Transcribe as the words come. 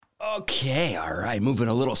Okay, all right, moving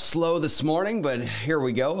a little slow this morning, but here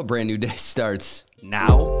we go. A brand new day starts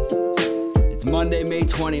now. It's Monday, May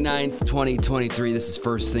 29th, 2023. This is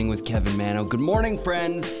First Thing with Kevin Mano. Good morning,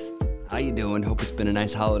 friends. How you doing? Hope it's been a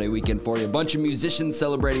nice holiday weekend for you. A bunch of musicians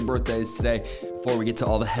celebrating birthdays today. Before we get to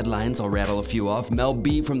all the headlines, I'll rattle a few off. Mel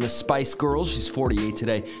B from the Spice Girls, she's 48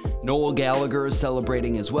 today. Noel Gallagher is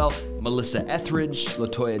celebrating as well. Melissa Etheridge,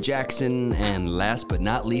 LaToya Jackson, and last but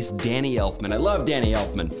not least, Danny Elfman. I love Danny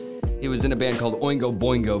Elfman. He was in a band called Oingo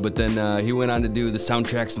Boingo, but then he went on to do the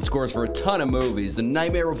soundtracks and scores for a ton of movies. The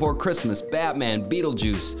Nightmare Before Christmas, Batman,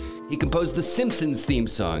 Beetlejuice. He composed the Simpsons theme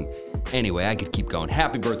song. Anyway, I could keep going.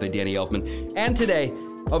 Happy birthday, Danny Elfman. And today,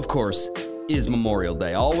 of course, is Memorial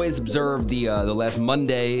Day. Always observe the last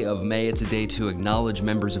Monday of May. It's a day to acknowledge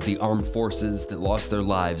members of the armed forces that lost their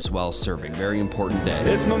lives while serving. Very important day.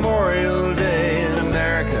 It's Memorial Day in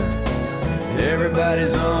America.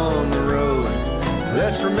 Everybody's on the road.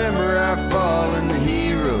 Let's remember our fallen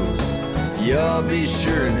heroes. Y'all be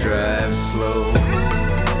sure and drive slow.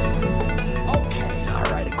 Okay, all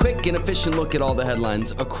right. A quick and efficient look at all the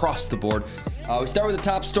headlines across the board. We start with the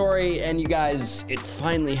top story, and you guys, it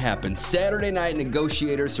finally happened. Saturday night,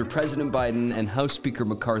 negotiators for President Biden and House Speaker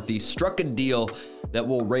McCarthy struck a deal that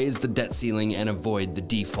will raise the debt ceiling and avoid the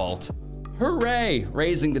default. Hooray!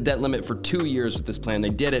 Raising the debt limit for 2 years with this plan. They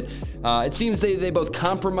did it. It seems they both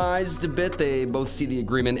compromised a bit. They both see the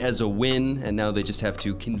agreement as a win, and now they just have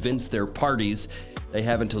to convince their parties. They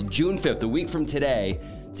have until June 5th, a week from today,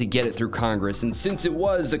 to get it through Congress. And since it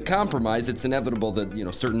was a compromise, it's inevitable that,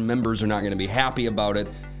 certain members are not going to be happy about it.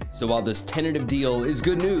 So while this tentative deal is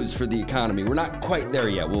good news for the economy, we're not quite there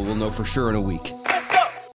yet. We'll know for sure in a week.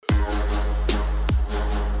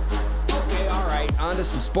 On to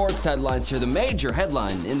some sports headlines here. The major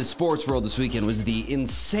headline in the sports world this weekend was the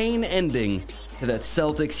insane ending to that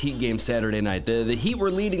Celtics Heat game Saturday night. The Heat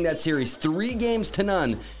were leading that series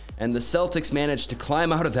 3-0, and the Celtics managed to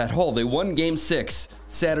climb out of that hole. They won Game 6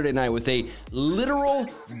 Saturday night with a literal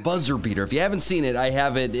buzzer beater. If you haven't seen it, I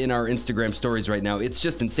have it in our Instagram stories right now. It's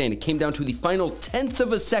just insane. It came down to the final 10th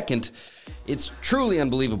of a second. It's truly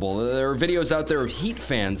unbelievable. There are videos out there of Heat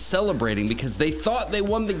fans celebrating because they thought they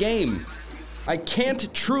won the game. I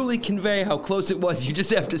can't truly convey how close it was. You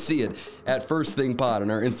just have to see it at First Thing Pod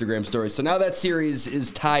on our Instagram stories. So now that series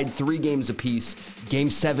is tied 3 games apiece.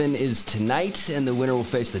 Game 7 is tonight, and the winner will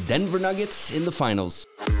face the Denver Nuggets in the finals.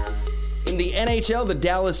 In the NHL, the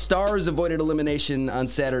Dallas Stars avoided elimination on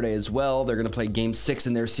Saturday as well. They're going to play Game 6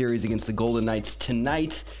 in their series against the Golden Knights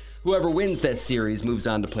tonight. Whoever wins that series moves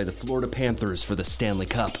on to play the Florida Panthers for the Stanley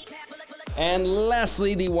Cup. And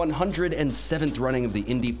lastly, the 107th running of the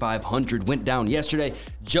Indy 500 went down yesterday.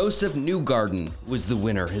 Joseph Newgarden was the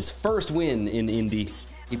winner, his first win in Indy.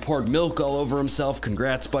 He poured milk all over himself.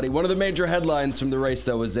 Congrats, buddy. One of the major headlines from the race,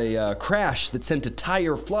 though, was a crash that sent a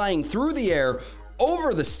tire flying through the air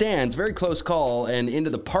over the stands, very close call, and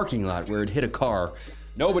into the parking lot where it hit a car.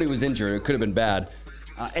 Nobody was injured. It could have been bad.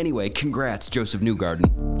 Anyway, congrats, Joseph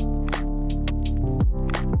Newgarden.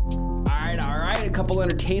 A couple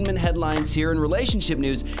entertainment headlines here. In relationship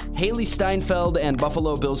news, Haley Steinfeld and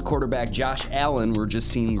Buffalo Bills quarterback Josh Allen were just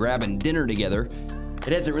seen grabbing dinner together.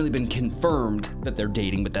 It hasn't really been confirmed that they're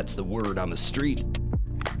dating, but that's the word on the street.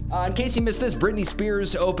 In case you missed this, Britney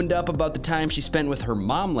Spears opened up about the time she spent with her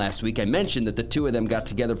mom last week. I mentioned that the two of them got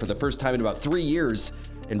together for the first time in about 3 years,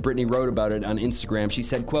 and Britney wrote about it on Instagram. She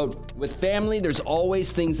said, quote, "With family, there's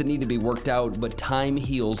always things that need to be worked out, but time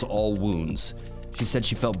heals all wounds." She said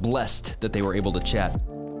she felt blessed that they were able to chat.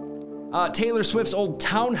 Taylor Swift's old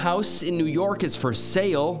townhouse in New York is for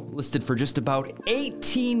sale, listed for just about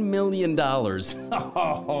 $18 million.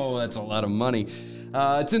 Oh, that's a lot of money.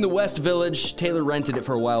 It's in the West Village. Taylor rented it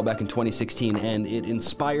for a while back in 2016, and it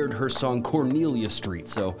inspired her song Cornelia Street,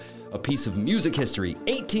 so a piece of music history.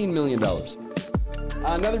 $18 million.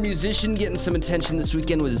 Another musician getting some attention this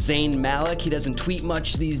weekend was Zayn Malik. He doesn't tweet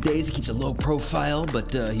much these days. He keeps a low profile,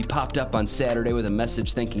 but he popped up on Saturday with a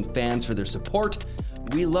message thanking fans for their support.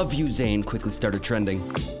 "We love you, Zayn," quickly started trending.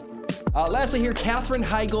 Lastly here, Katherine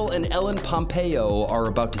Heigl and Ellen Pompeo are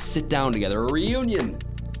about to sit down together, a reunion.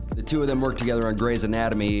 The two of them worked together on Grey's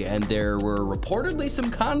Anatomy, and there were reportedly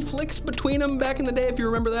some conflicts between them back in the day, if you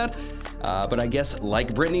remember that. But I guess,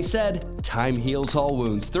 like Britney said, time heals all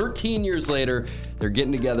wounds. 13 years later, they're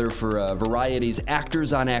getting together for Variety's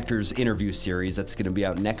Actors on Actors interview series that's going to be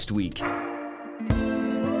out next week.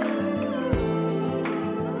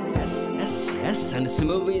 Yes, and some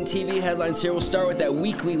movie and TV headlines here. We'll start with that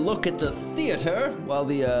weekly look at the theater. While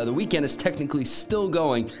the weekend is technically still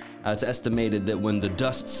going, it's estimated that when the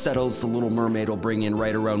dust settles, The Little Mermaid will bring in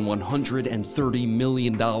right around $130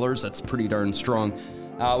 million. That's pretty darn strong.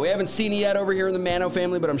 We haven't seen it yet over here in the Mano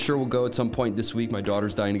family, but I'm sure we'll go at some point this week. My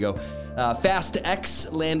daughter's dying to go. Fast X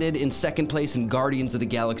landed in second place, and Guardians of the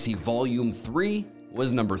Galaxy Volume 3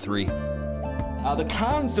 was number 3. The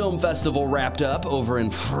Cannes Film Festival wrapped up over in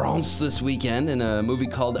France this weekend, and a movie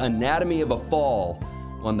called Anatomy of a Fall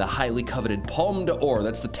won the highly coveted Palme d'Or.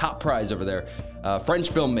 That's the top prize over there. A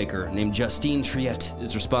French filmmaker named Justine Triet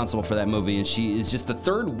is responsible for that movie, and she is just the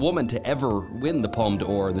third woman to ever win the Palme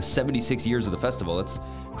d'Or in the 76 years of the festival. That's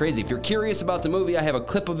crazy. If you're curious about the movie, I have a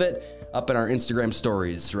clip of it up in our Instagram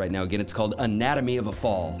stories right now. Again, it's called Anatomy of a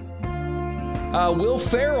Fall. Will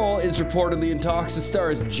Ferrell is reportedly in talks to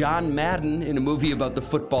star as John Madden in a movie about the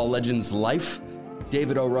football legend's life.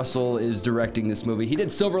 David O. Russell is directing this movie. He did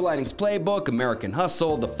Silver Linings Playbook, American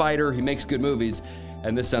Hustle, The Fighter. He makes good movies,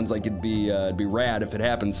 and this sounds like it'd be rad if it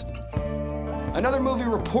happens. Another movie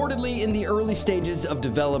reportedly in the early stages of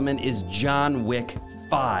development is John Wick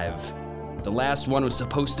 5. The last one was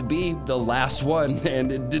supposed to be the last one,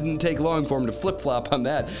 and it didn't take long for him to flip-flop on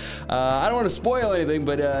that. I don't want to spoil anything,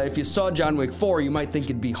 but if you saw John Wick 4, you might think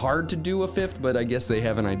it'd be hard to do a fifth, but I guess they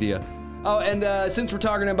have an idea. Oh, and since we're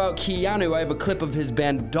talking about Keanu, I have a clip of his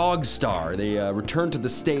band Dogstar. They returned to the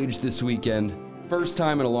stage this weekend. First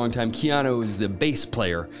time in a long time. Keanu is the bass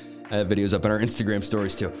player. Videos up on our Instagram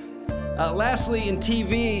stories, too. Lastly, in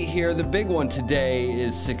TV here, the big one today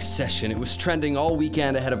is Succession. It was trending all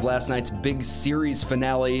weekend ahead of last night's big series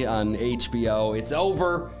finale on HBO. It's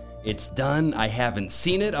over. It's done. I haven't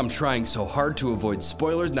seen it. I'm trying so hard to avoid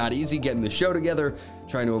spoilers. Not easy getting the show together,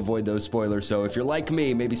 trying to avoid those spoilers. So if you're like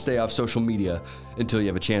me, maybe stay off social media until you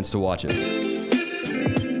have a chance to watch it.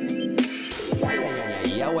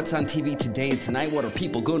 Yeah, what's on TV today and tonight? What are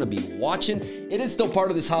people going to be watching? It is still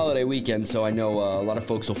part of this holiday weekend, so I know a lot of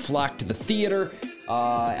folks will flock to the theater.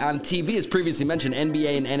 On TV, as previously mentioned,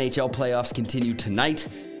 NBA and NHL playoffs continue tonight.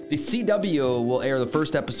 The CW will air the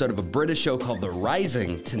first episode of a British show called The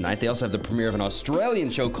Rising tonight. They also have the premiere of an Australian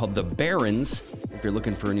show called The Barons. If you're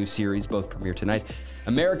looking for a new series, both premiere tonight.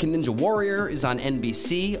 American Ninja Warrior is on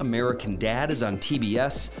NBC. American Dad is on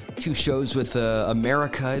TBS. 2 shows with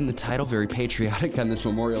America in the title, very patriotic on this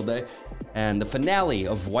Memorial Day. And the finale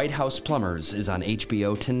of White House Plumbers is on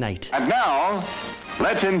HBO tonight. And now,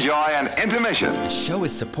 let's enjoy an intermission. The show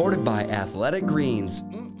is supported by Athletic Greens.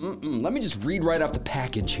 Let me just read right off the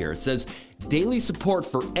package here. It says, daily support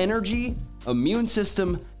for energy, immune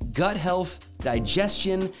system, gut health,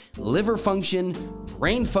 digestion, liver function,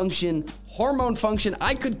 brain function, hormone function.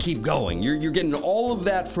 I could keep going. You're getting all of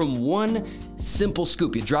that from one simple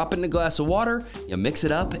scoop. You drop it in a glass of water, you mix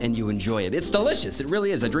it up, and you enjoy it. It's delicious. It really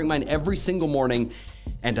is. I drink mine every single morning,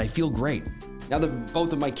 and I feel great. Now that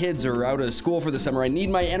both of my kids are out of school for the summer, I need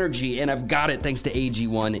my energy, and I've got it thanks to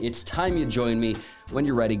AG1. It's time you join me. When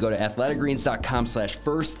you're ready, go to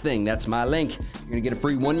athleticgreens.com/firstthing. That's my link. You're going to get a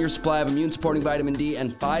free 1-year supply of immune-supporting vitamin D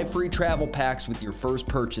and 5 free travel packs with your first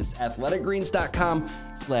purchase.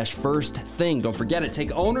 athleticgreens.com/firstthing. Don't forget it.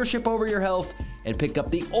 Take ownership over your health and pick up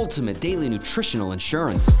the ultimate daily nutritional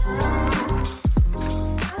insurance.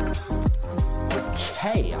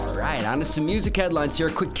 Okay, all right, on to some music headlines here.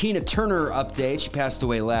 A quick Tina Turner update. She passed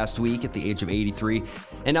away last week at the age of 83.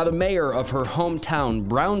 And now the mayor of her hometown,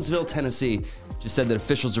 Brownsville, Tennessee, just said that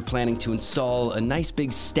officials are planning to install a nice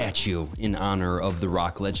big statue in honor of the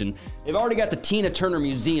rock legend. They've already got the Tina Turner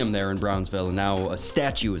Museum there in Brownsville, and now a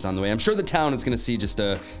statue is on the way. I'm sure the town is going to see just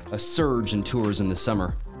a surge in tourism this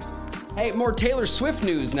summer. Hey, more Taylor Swift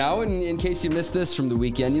news now, in case you missed this from the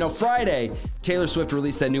weekend. You know, Friday, Taylor Swift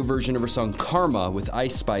released that new version of her song Karma with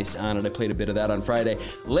Ice Spice on it. I played a bit of that on Friday.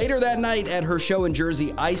 Later that night at her show in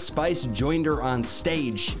Jersey, Ice Spice joined her on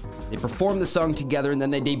stage. They performed the song together, and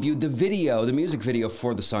then they debuted the music video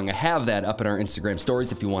for the song. I have that up in our Instagram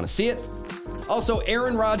stories if you want to see it. Also,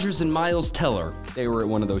 Aaron Rodgers and Miles Teller, they were at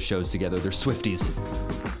one of those shows together. They're Swifties.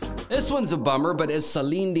 This one's a bummer, but as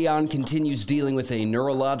Celine Dion continues dealing with a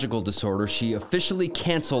neurological disorder, she officially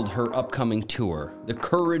canceled her upcoming tour, the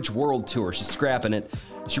Courage World Tour. She's scrapping it.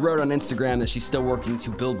 She wrote on Instagram that she's still working to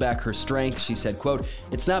build back her strength. She said, quote,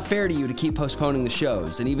 "It's not fair to you to keep postponing the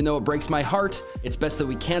shows, and even though it breaks my heart, it's best that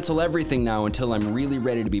we cancel everything now until I'm really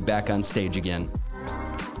ready to be back on stage again."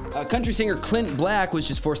 Country singer Clint Black was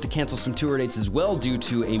just forced to cancel some tour dates as well due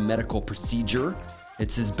to a medical procedure.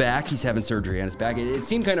 It's his back. He's having surgery on his back. It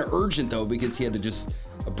seemed kind of urgent, though, because he had to just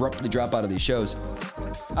abruptly drop out of these shows.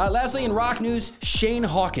 Lastly, in rock news, Shane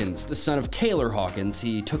Hawkins, the son of Taylor Hawkins,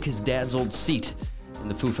 he took his dad's old seat in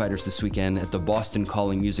the Foo Fighters this weekend at the Boston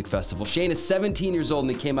Calling Music Festival. Shane is 17 years old,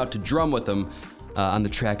 and he came out to drum with them on the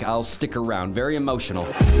track I'll Stick Around. Very emotional.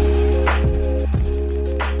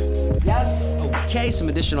 Yes, Okay, some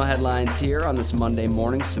additional headlines here on this Monday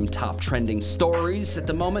morning, some top trending stories at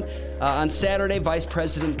the moment. On Saturday, Vice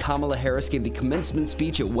President Kamala Harris gave the commencement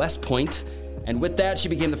speech at West Point, and with that, she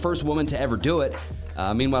became the first woman to ever do it.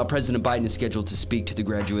 Meanwhile, President Biden is scheduled to speak to the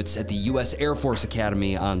graduates at the U.S. Air Force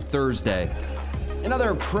Academy on Thursday. In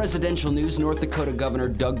other presidential news, North Dakota Governor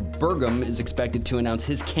Doug Burgum is expected to announce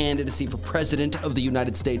his candidacy for president of the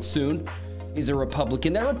United States soon. He's a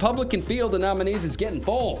Republican. That Republican field of nominees is getting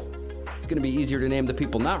full. It's going to be easier to name the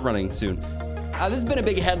people not running soon. This has been a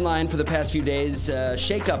big headline for the past few days.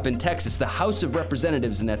 Shake-up in Texas. The House of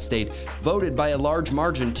Representatives in that state voted by a large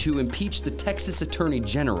margin to impeach the Texas Attorney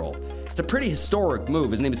General. It's a pretty historic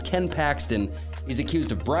move. His name is Ken Paxton. He's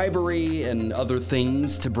accused of bribery and other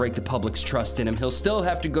things to break the public's trust in him. He'll still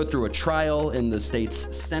have to go through a trial in the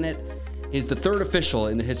state's Senate. He's the third official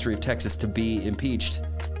in the history of Texas to be impeached.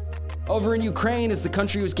 Over in Ukraine, as the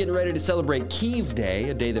country was getting ready to celebrate Kyiv Day,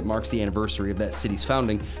 a day that marks the anniversary of that city's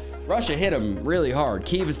founding, Russia hit them really hard.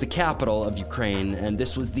 Kyiv is the capital of Ukraine, and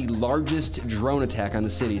this was the largest drone attack on the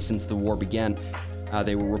city since the war began.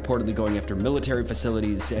 They were reportedly going after military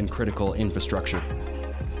facilities and critical infrastructure.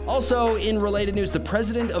 Also, in related news, the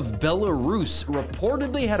president of Belarus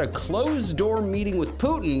reportedly had a closed-door meeting with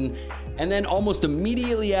Putin, and then almost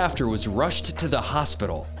immediately after was rushed to the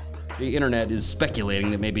hospital. The internet is speculating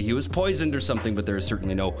that maybe he was poisoned or something, but there is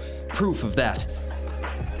certainly no proof of that.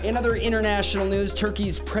 In other international news,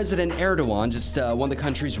 Turkey's President Erdogan just won the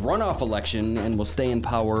country's runoff election and will stay in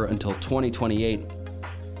power until 2028.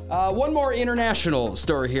 One more international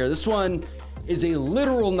story here. This one is a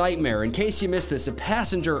literal nightmare. In case you missed this, a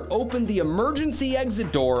passenger opened the emergency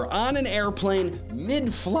exit door on an airplane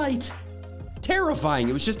mid-flight. Terrifying.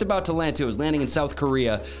 It was just about to land too. It was landing in South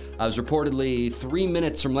Korea. It was reportedly 3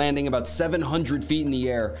 minutes from landing, about 700 feet in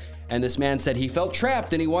the air. And this man said he felt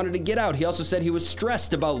trapped and he wanted to get out. He also said he was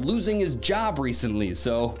stressed about losing his job recently.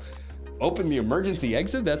 So open the emergency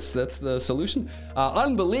exit? That's the solution?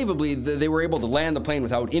 Unbelievably, they were able to land the plane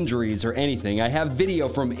without injuries or anything. I have video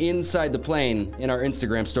from inside the plane in our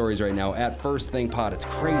Instagram stories right now at First Thing Pod. It's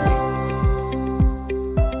crazy.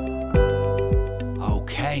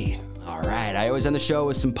 Okay. All right. I always end the show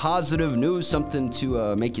with some positive news, something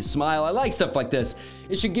to make you smile. I like stuff like this.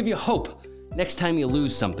 It should give you hope next time you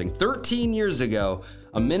lose something. 13 years ago,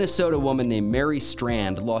 a Minnesota woman named Mary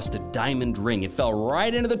Strand lost a diamond ring. It fell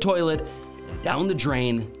right into the toilet and down the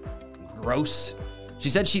drain. Gross. She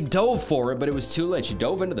said she dove for it, but it was too late. She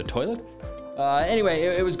dove into the toilet? Anyway,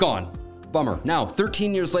 it was gone. Bummer. Now,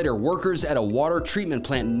 13 years later, workers at a water treatment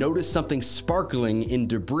plant noticed something sparkling in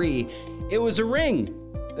debris. It was a ring.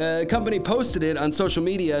 The company posted it on social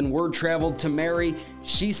media and word traveled to Mary.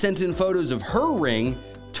 She sent in photos of her ring.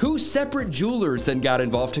 2 separate jewelers then got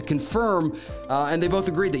involved to confirm, and they both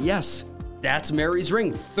agreed that yes, that's Mary's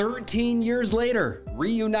ring. 13 years later,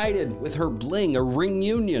 reunited with her bling, a ring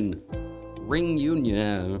union.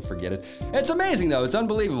 Forget it. It's amazing though, it's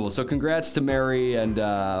unbelievable. So congrats to Mary and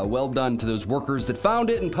well done to those workers that found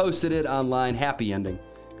it and posted it online. Happy ending.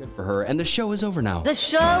 Good for her. And the show is over now. The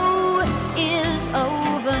show is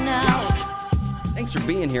over now. Thanks for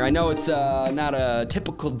being here. I know it's not a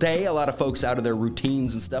typical day. A lot of folks out of their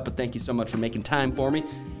routines and stuff, but thank you so much for making time for me.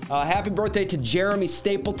 Happy birthday to Jeremy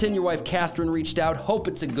Stapleton. Your wife, Catherine, reached out. Hope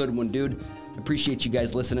it's a good one, dude. Appreciate you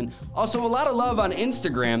guys listening. Also, a lot of love on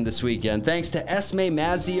Instagram this weekend. Thanks to Esme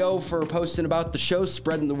Mazio for posting about the show,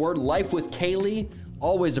 spreading the word. Life with Kaylee.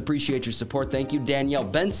 Always appreciate your support. Thank you. Danielle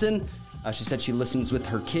Benson. She said she listens with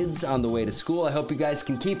her kids on the way to school. I hope you guys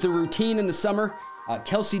can keep the routine in the summer.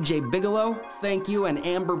 Kelsey J. Bigelow, thank you. And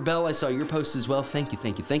Amber Bell, I saw your post as well. Thank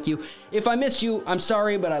you. If I missed you, I'm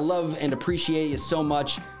sorry, but I love and appreciate you so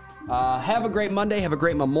much. Have a great Monday. Have a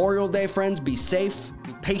great Memorial Day, friends. Be safe.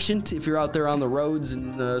 Be patient if you're out there on the roads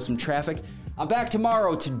and some traffic. I'm back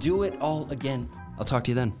tomorrow to do it all again. I'll talk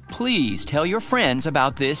to you then. Please tell your friends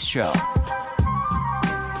about this show.